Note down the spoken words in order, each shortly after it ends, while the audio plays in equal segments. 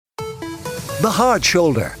The Hard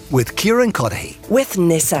Shoulder with Kieran Cunningham. With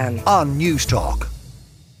Nissan. On News Talk.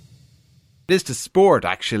 It is to sport,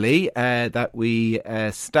 actually, that we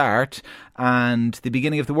start, and the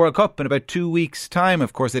beginning of the World Cup in about 2 weeks' time.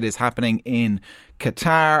 Of course, it is happening in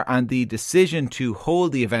Qatar, and the decision to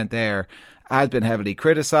hold the event there has been heavily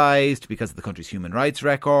criticised because of the country's human rights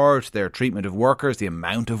record, their treatment of workers, the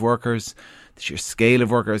amount of workers, the sheer scale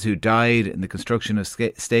of workers who died in the construction of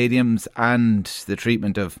stadiums, and the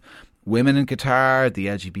treatment of women in Qatar, the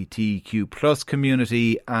LGBTQ plus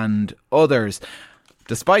community and others.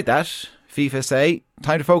 Despite that, FIFA say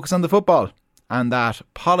time to focus on the football, and that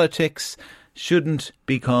politics shouldn't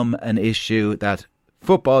become an issue, that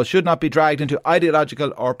football should not be dragged into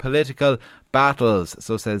ideological or political battles,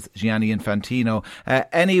 so says Gianni Infantino.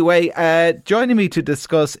 Anyway, joining me to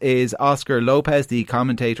discuss is Oscar Lopez, the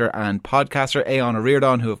commentator and podcaster, Aodhan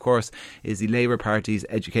O'Riordain, who of course is the Labour Party's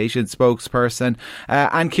education spokesperson,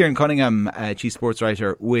 and Kieran Cunningham, chief sports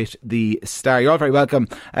writer with The Star. You're all very welcome.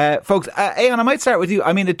 Folks, Aodhan, I might start with you.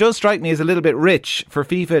 I mean, it does strike me as a little bit rich for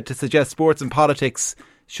FIFA to suggest sports and politics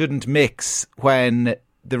shouldn't mix when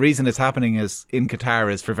the reason it's happening is in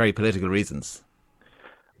Qatar is for very political reasons.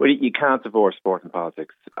 Well, you can't divorce sport and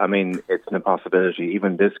politics. I mean, it's an impossibility.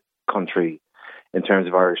 Even this country, in terms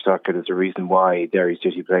of Irish soccer, there's a reason why Derry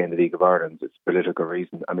City play in the League of Ireland. It's a political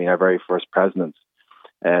reason. I mean, our very first president,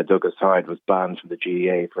 Douglas Hyde, was banned from the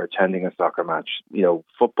GAA for attending a soccer match. You know,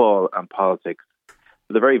 football and politics,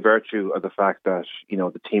 the very virtue of the fact that, you know,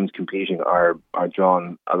 the teams competing are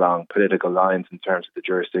drawn along political lines in terms of the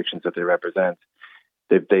jurisdictions that they represent.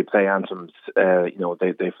 They play anthems,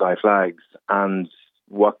 they fly flags. And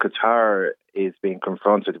what Qatar is being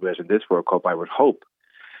confronted with in this World Cup, I would hope,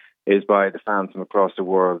 is by the fans from across the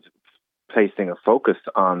world placing a focus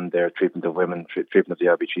on their treatment of women, treatment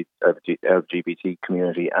of the LGBT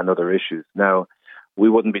community and other issues. Now, we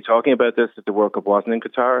wouldn't be talking about this if the World Cup wasn't in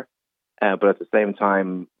Qatar, but at the same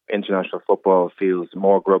time, international football feels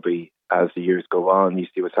more grubby as the years go on. You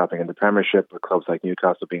see what's happening in the Premiership with clubs like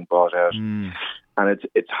Newcastle being bought out. And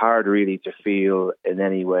it's hard really to feel in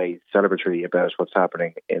any way celebratory about what's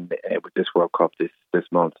happening with this World Cup this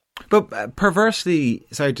month. But perversely,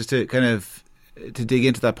 sorry, just to kind of to dig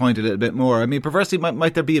into that point a little bit more, I mean, perversely,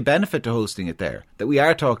 might there be a benefit to hosting it there, that we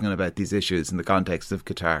are talking about these issues in the context of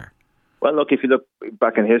Qatar? Well, look, if you look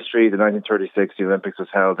back in history, the 1936 the Olympics was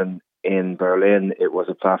held in Berlin. It was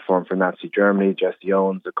a platform for Nazi Germany. Jesse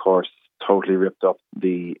Owens, of course, totally ripped up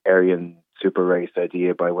the Aryan super race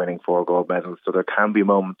idea by winning 4 gold medals. So there can be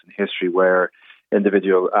moments in history where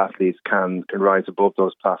individual athletes can rise above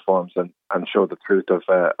those platforms and show the truth of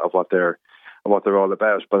what they're all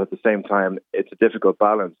about. But at the same time, it's a difficult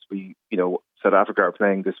balance. South Africa are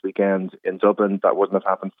playing this weekend in Dublin. That wouldn't have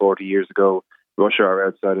happened 40 years ago. Russia are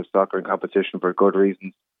outside of soccer and competition for good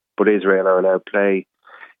reasons, but Israel are allowed play.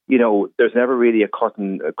 You know, there's never really a cut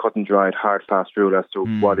and dried, hard, fast rule as to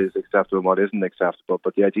what is acceptable and what isn't acceptable.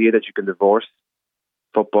 But the idea that you can divorce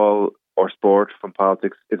football or sport from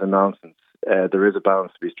politics is a nonsense. There is a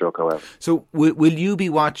balance to be struck, however. So will you be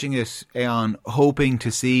watching it, Aodhan, hoping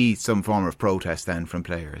to see some form of protest then from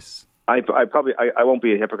players? I won't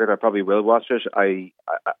be a hypocrite. I probably will watch it.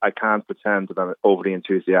 I can't pretend that I'm overly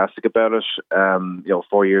enthusiastic about it.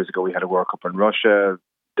 4 years ago we had a World Cup in Russia.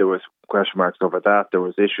 There was question marks over that. There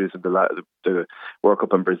was issues in the World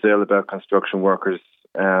Cup in Brazil about construction workers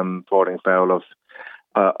falling foul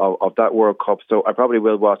of that World Cup. So I probably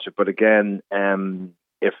will watch it. But again,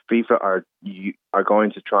 if FIFA are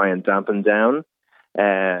going to try and dampen down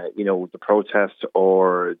the protest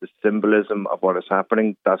or the symbolism of what is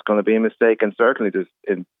happening, that's going to be a mistake. And certainly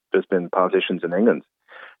there's been politicians in England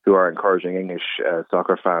who are encouraging English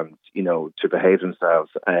soccer fans, to behave themselves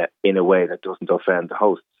in a way that doesn't offend the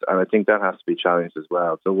hosts. And I think that has to be challenged as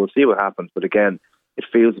well. So we'll see what happens. But again, it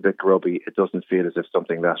feels a bit grubby. It doesn't feel as if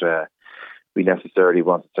something that we necessarily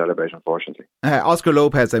want to celebrate, unfortunately. Oscar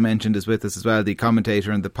Lopez, I mentioned, is with us as well, the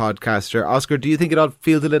commentator and the podcaster. Oscar, do you think it all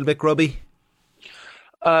feels a little bit grubby?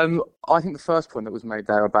 I think the first point that was made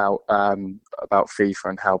there about FIFA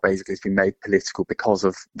and how basically it's been made political because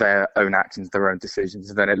of their own actions, their own decisions,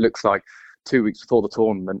 and then it looks like 2 weeks before the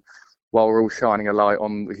tournament, while we're all shining a light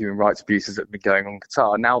on the human rights abuses that have been going on in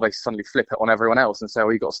Qatar, now they suddenly flip it on everyone else and say,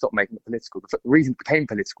 you've got to stop making it political. The reason it became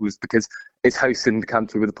political is because it's hosting the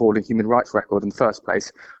country with a appalling human rights record in the first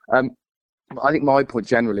place. I think my point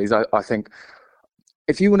generally is I think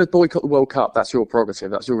if you want to boycott the World Cup, that's your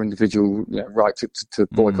prerogative. That's your individual right to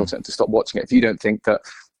boycott it and to stop watching it. If you don't think that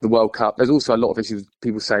the World Cup, there's also a lot of issues.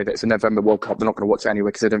 People say that it's a November World Cup. They're not going to watch it anyway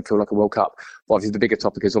because they don't feel like a World Cup. But obviously the bigger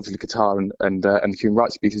topic is obviously Qatar and human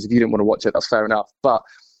rights abuses. If you don't want to watch it, that's fair enough. But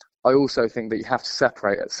I also think that you have to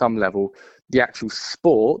separate at some level the actual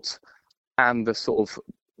sport and the sort of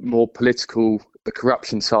more political, the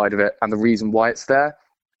corruption side of it and the reason why it's there.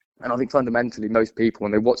 And I think fundamentally most people,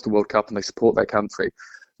 when they watch the World Cup and they support their country,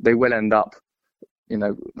 they will end up,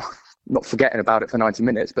 not forgetting about it for 90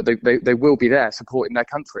 minutes, but they will be there supporting their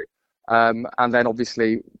country. And then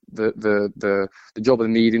obviously the job of the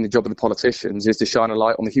media and the job of the politicians is to shine a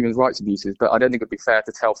light on the human rights abuses. But I don't think it would be fair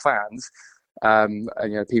to tell fans and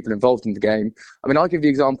people involved in the game. I mean, I'll give the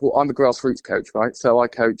example. I'm a grassroots coach, right? So I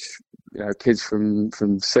coach kids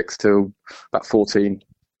from 6 to about 14.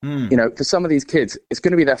 For some of these kids, it's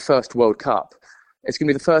going to be their first World Cup. It's going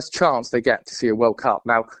to be the first chance they get to see a World Cup.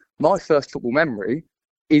 Now, my first football memory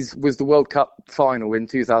was the World Cup final in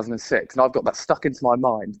 2006, and I've got that stuck into my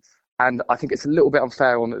mind. And I think it's a little bit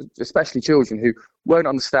unfair on especially children who won't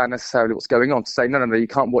understand necessarily what's going on to say, no, you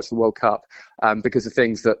can't watch the World Cup because of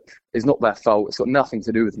things that is not their fault. It's got nothing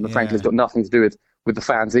to do with them. And frankly, it's got nothing to do with the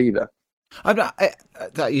fans either.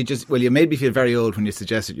 You made me feel very old when you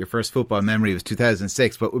suggested your first football memory was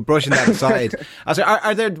 2006. But we're brushing that aside.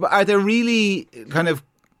 Are there really kind of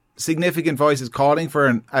significant voices calling for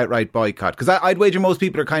an outright boycott? Because I'd wager most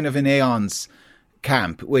people are kind of in Aodhan's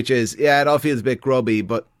camp, which is, it all feels a bit grubby,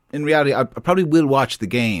 but in reality, I probably will watch the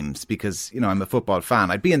games because, I'm a football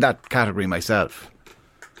fan. I'd be in that category myself.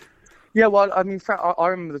 Yeah, well, I mean, I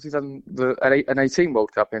remember an 18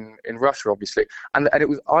 World Cup in Russia, obviously, and it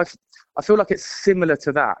was. I feel like it's similar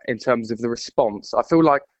to that in terms of the response. I feel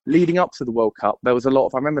like leading up to the World Cup, there was a lot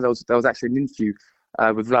of. I remember there was actually an interview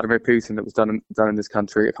with Vladimir Putin that was done in this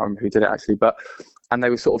country. I can't remember who did it actually, and they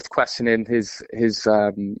were sort of questioning his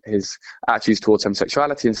attitudes towards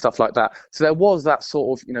homosexuality and stuff like that. So there was that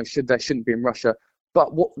sort of shouldn't be in Russia.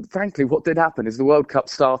 But what did happen is the World Cup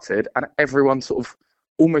started and everyone sort of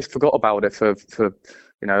almost forgot about it for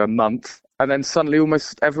a month, and then suddenly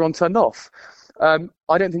almost everyone turned off.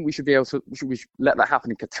 I don't think we should be able to. We should let that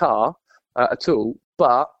happen in Qatar at all.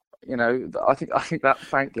 But I think that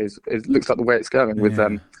frankly looks like the way it's going. With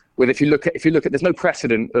if you look at, there's no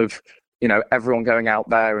precedent of everyone going out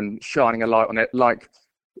there and shining a light on it like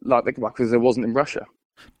because there wasn't in Russia.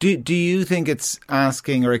 Do you think it's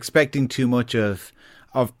asking or expecting too much of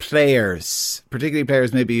players, particularly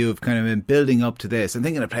players maybe who've kind of been building up to this? I'm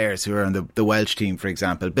thinking of players who are on the Welsh team, for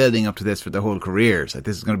example, building up to this for their whole careers. Like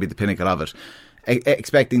this is going to be the pinnacle of it.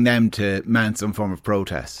 Expecting them to mount some form of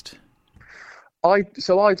protest. I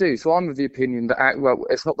do. So I'm of the opinion that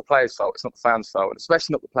it's not the players' fault, it's not the fans' fault, and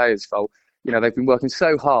especially not the players' fault. They've been working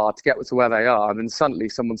so hard to get to where they are, and then suddenly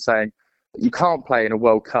someone's saying you can't play in a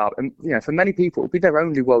World Cup. And for many people, it'll be their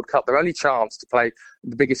only World Cup, their only chance to play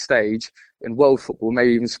the biggest stage in world football,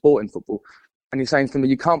 maybe even sporting football. And you're saying to them,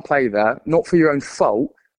 you can't play there, not for your own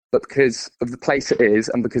fault, but because of the place it is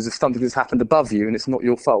and because of something that's happened above you, and it's not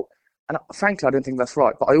your fault. And frankly, I don't think that's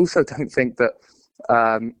right. But I also don't think that.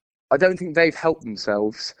 I don't think they've helped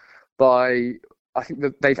themselves by. I think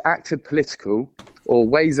that they've acted political or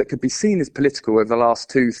ways that could be seen as political over the last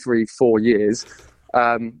 2, 3, 4 years.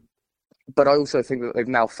 But I also think that they've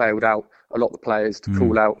now failed out a lot of the players to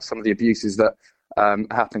call out some of the abuses that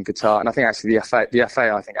happened in Qatar. And I think actually the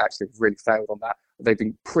FA I think actually have really failed on that. They've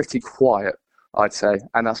been pretty quiet, I'd say,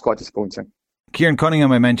 and that's quite disappointing. Kieran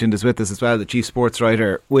Cunningham, I mentioned, is with us as well, the chief sports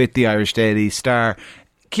writer with the Irish Daily Star.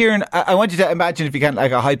 Kieran, I want you to imagine, if you can,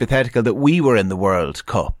 like a hypothetical, that we were in the World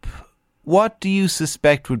Cup. What do you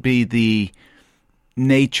suspect would be the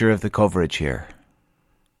nature of the coverage here?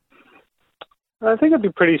 I think it'd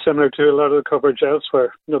be pretty similar to a lot of the coverage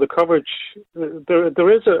elsewhere. The coverage,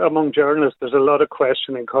 there is among journalists, there's a lot of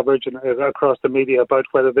questioning coverage across the media about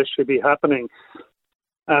whether this should be happening.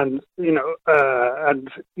 And,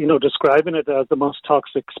 describing it as the most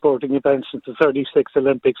toxic sporting event since the 36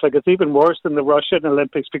 Olympics. Like, it's even worse than the Russian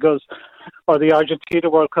Olympics or the Argentina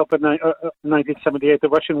World Cup in 1978, the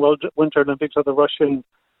Russian Winter Olympics, or the Russian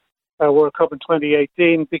World Cup in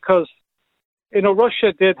 2018, because,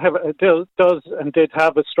 Russia did have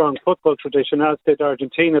a strong football tradition, as did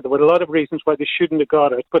Argentina. There were a lot of reasons why they shouldn't have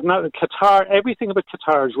got it. But now Qatar, everything about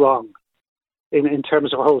Qatar is wrong. In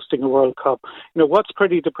terms of hosting a World Cup. What's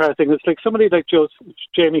pretty depressing is like somebody like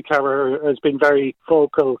Jamie Carragher has been very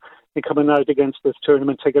vocal in coming out against this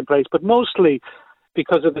tournament taking place, but mostly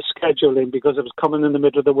because of the scheduling, because it was coming in the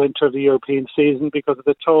middle of the winter of the European season, because of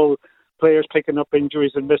the toll players picking up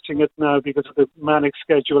injuries and missing it now, because of the manic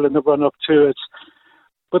schedule and the run-up to it.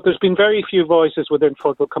 But there's been very few voices within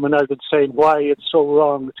football coming out and saying why it's so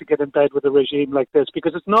wrong to get in bed with a regime like this,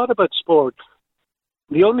 because it's not about sport.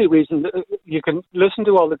 The only reason you can listen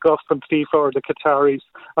to all the guff from FIFA or the Qataris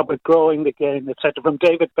about growing the game, etc., from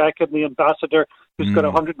David Beckham, the ambassador, who's got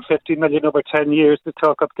 150 million over 10 years to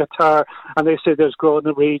talk up Qatar, and they say there's growing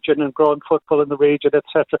the region and growing football in the region,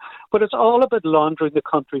 etc. But it's all about laundering the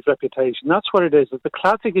country's reputation. That's what it is. It's a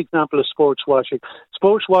classic example of sports washing.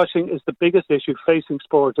 Sports washing is the biggest issue facing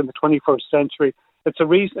sport in the 21st century. It's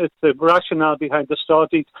the rationale behind the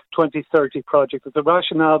Saudi 2030 project. It's the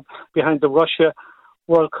rationale behind the Russia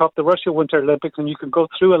World Cup, the Russia Winter Olympics, and you can go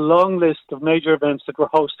through a long list of major events that were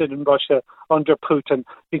hosted in Russia under Putin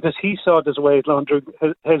because he saw it as a way of laundering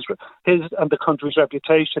his and the country's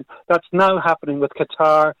reputation. That's now happening with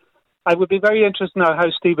Qatar. I would be very interested now how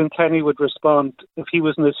Stephen Kenny would respond if he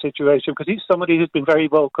was in this situation, because he's somebody who's been very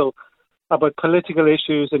vocal about political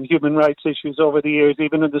issues and human rights issues over the years,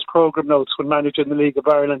 even in his programme notes when managing the League of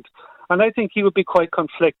Ireland. And I think he would be quite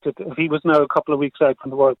conflicted if he was now a couple of weeks out from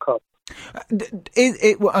the World Cup.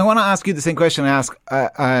 I want to ask you the same question I asked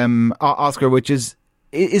Oscar, which is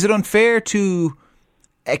it unfair to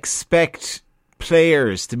expect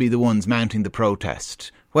players to be the ones mounting the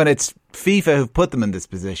protest when it's FIFA who've put them in this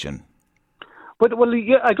position? I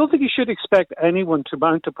don't think you should expect anyone to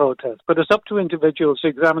mount a protest, but it's up to individuals to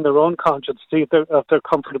examine their own conscience, see if they're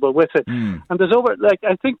comfortable with it. And there's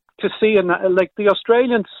I think to see, the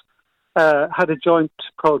Australians had a joint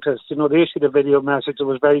protest. They issued a video message that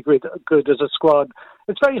was very good as a squad.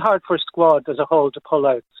 It's very hard for a squad as a whole to pull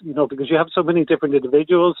out, because you have so many different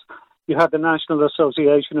individuals. You have the National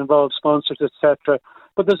Association involved, sponsors, etc.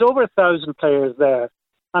 But there's over 1,000 players there.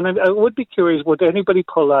 And I would be curious, would anybody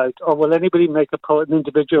pull out, or will anybody make an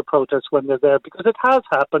individual protest when they're there? Because it has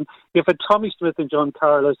happened. You've had Tommy Smith and John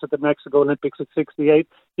Carlos at the Mexico Olympics at 68.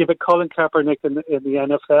 You've had Colin Kaepernick in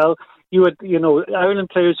the NFL. You had, Ireland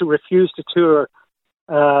players who refused to tour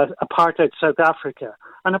apartheid South Africa.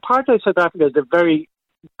 And apartheid South Africa is a very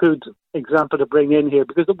good example to bring in here,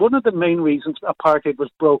 because one of the main reasons apartheid was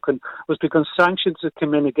broken was because sanctions had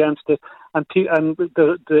come in against it and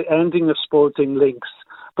the ending of sporting links.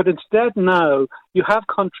 But instead now, you have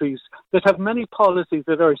countries that have many policies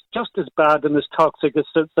that are just as bad and as toxic as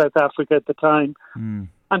South Africa at the time.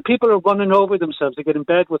 And people are running over themselves to get in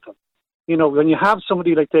bed with them. When you have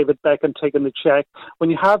somebody like David Beckham taking the check, when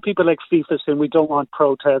you have people like FIFA saying we don't want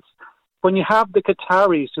protests, when you have the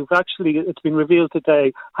Qataris who've actually, it's been revealed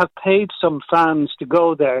today, have paid some fans to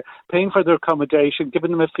go there, paying for their accommodation,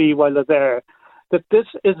 giving them a fee while they're there, that this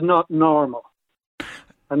is not normal.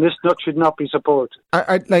 And this should not be supported.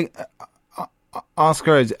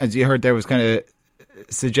 Oscar, as you heard there, was kind of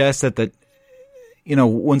suggested that,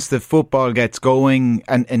 once the football gets going,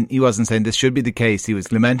 and he wasn't saying this should be the case, he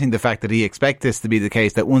was lamenting the fact that he expects this to be the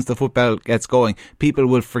case, that once the football gets going, people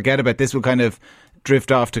will forget about this, will kind of drift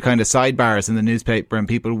off to kind of sidebars in the newspaper, and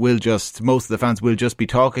most of the fans will just be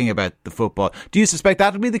talking about the football. Do you suspect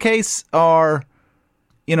that will be the case, or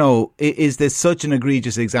is this such an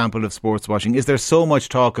egregious example of sports washing? Is there so much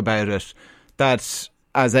talk about it that,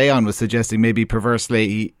 as Aodhan was suggesting, maybe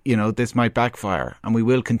perversely, this might backfire, and we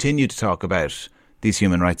will continue to talk about these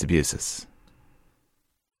human rights abuses?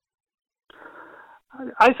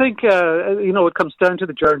 I think, it comes down to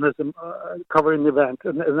the journalism covering the event,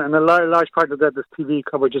 and a large part of that is TV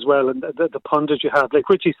coverage as well, and the pundits you have. Like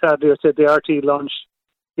Richie Sadlier said, the RT launched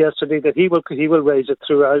yesterday that he will raise it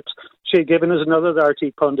throughout. Shea Given is another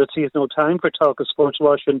RT pundit. He has no time for talk of sports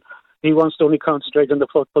washing. He wants to only concentrate on the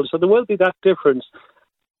football. So there will be that difference.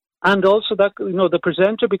 And also that, the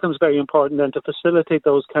presenter becomes very important then to facilitate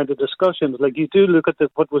those kind of discussions. Like you do look at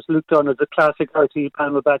what was looked on as a classic RT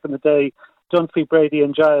panel back in the day, Dunphy, Brady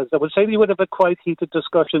and Giles. I would say you would have had quite heated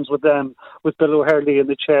discussions with them, with Bill O'Hurley in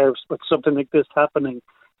the chair with something like this happening.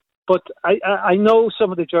 But I know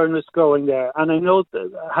some of the journalists going there, and I know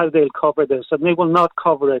how they'll cover this, and they will not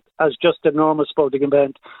cover it as just a normal sporting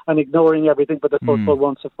event and ignoring everything but the football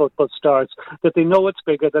once the football starts, that they know it's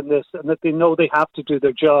bigger than this, and that they know they have to do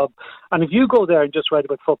their job. And if you go there and just write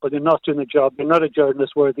about football, you're not doing the job. You're not a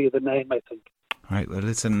journalist worthy of the name, I think. Right, well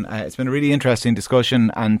listen, it's been a really interesting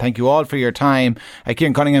discussion, and thank you all for your time.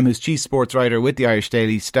 Kieran Cunningham, who's chief sports writer with the Irish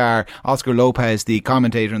Daily Star, Oscar Lopez, the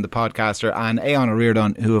commentator and the podcaster, and Aodhan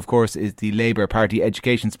O'Riordain, who of course is the Labour Party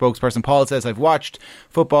education spokesperson. Paul says, I've watched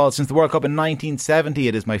football since the World Cup in 1970.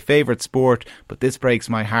 It is my favourite sport, but this breaks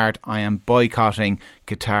my heart. I am boycotting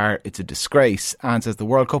Qatar. It's a disgrace. And says the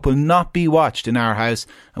World Cup will not be watched in our house,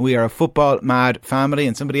 and we are a football mad family.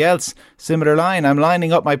 And somebody else, similar line, I'm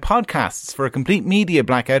lining up my podcasts for a complete media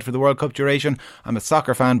blackout for the World Cup duration. I'm a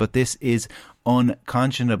soccer fan, but this is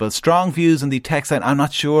unconscionable. Strong views on the text line. I'm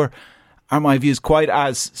not sure Are my views quite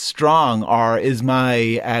as strong, or is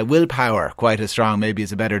my willpower quite as strong? Maybe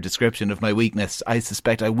is a better description of my weakness. I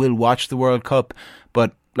suspect I will watch the World Cup,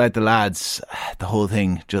 but like the lads, the whole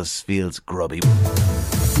thing just feels grubby.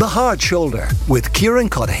 The Hard Shoulder with Kieran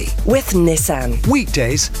Cunningham. With Nissan.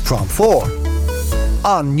 Weekdays from 4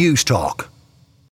 on News Talk.